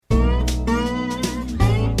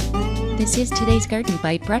This is today's Garden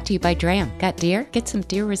Bite brought to you by Dramm. Got deer? Get some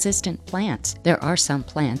deer-resistant plants. There are some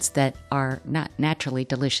plants that are not naturally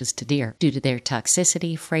delicious to deer. Due to their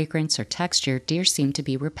toxicity, fragrance, or texture, deer seem to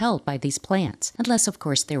be repelled by these plants, unless of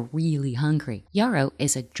course they're really hungry. Yarrow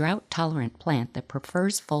is a drought-tolerant plant that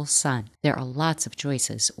prefers full sun. There are lots of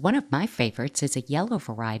choices. One of my favorites is a yellow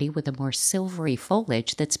variety with a more silvery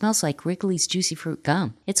foliage that smells like Wrigley's Juicy Fruit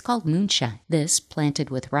gum. It's called Moonshine. This,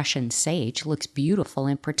 planted with Russian sage, looks beautiful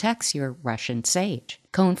and protects your Russian sage.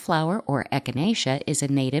 Coneflower or echinacea is a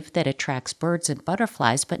native that attracts birds and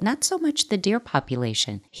butterflies, but not so much the deer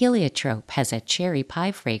population. Heliotrope has a cherry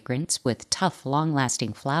pie fragrance with tough,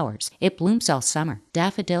 long-lasting flowers. It blooms all summer.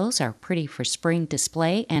 Daffodils are pretty for spring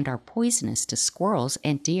display and are poisonous to squirrels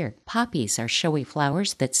and deer. Poppies are showy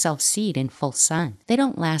flowers that self-seed in full sun. They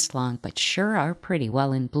don't last long, but sure are pretty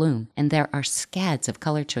while in bloom, and there are scads of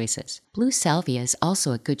color choices. Blue salvia is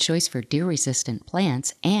also a good choice for deer-resistant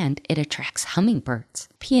plants, and it attracts hummingbirds.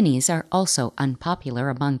 Peonies are also unpopular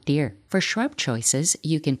among deer. For shrub choices,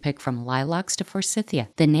 you can pick from lilacs to forsythia.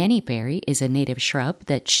 The nannyberry is a native shrub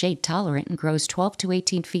that's shade-tolerant and grows 12 to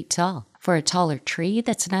 18 feet tall. For a taller tree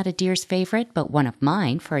that's not a deer's favorite, but one of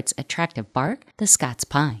mine for its attractive bark, the Scots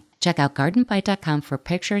pine. Check out gardenbite.com for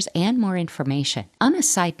pictures and more information. On a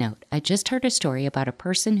side note, I just heard a story about a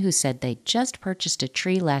person who said they just purchased a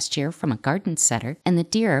tree last year from a garden center and the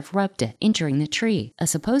deer have rubbed it, injuring the tree. A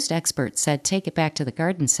supposed expert said take it back to the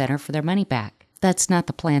garden center for their money back. That's not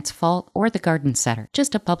the plant's fault or the garden center,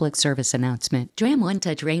 just a public service announcement. Dramm One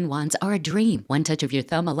Touch Rain Wands are a dream. One touch of your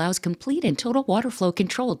thumb allows complete and total water flow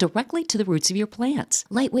control directly to the roots of your plants.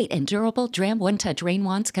 Lightweight and durable Dramm One Touch Rain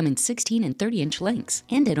Wands come in 16 and 30-inch lengths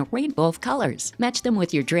and in a rainbow of colors. Match them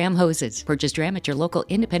with your Dramm hoses. Purchase Dramm at your local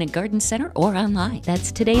independent garden center or online.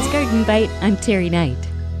 That's today's Garden Bite. I'm Terry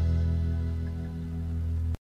Knight.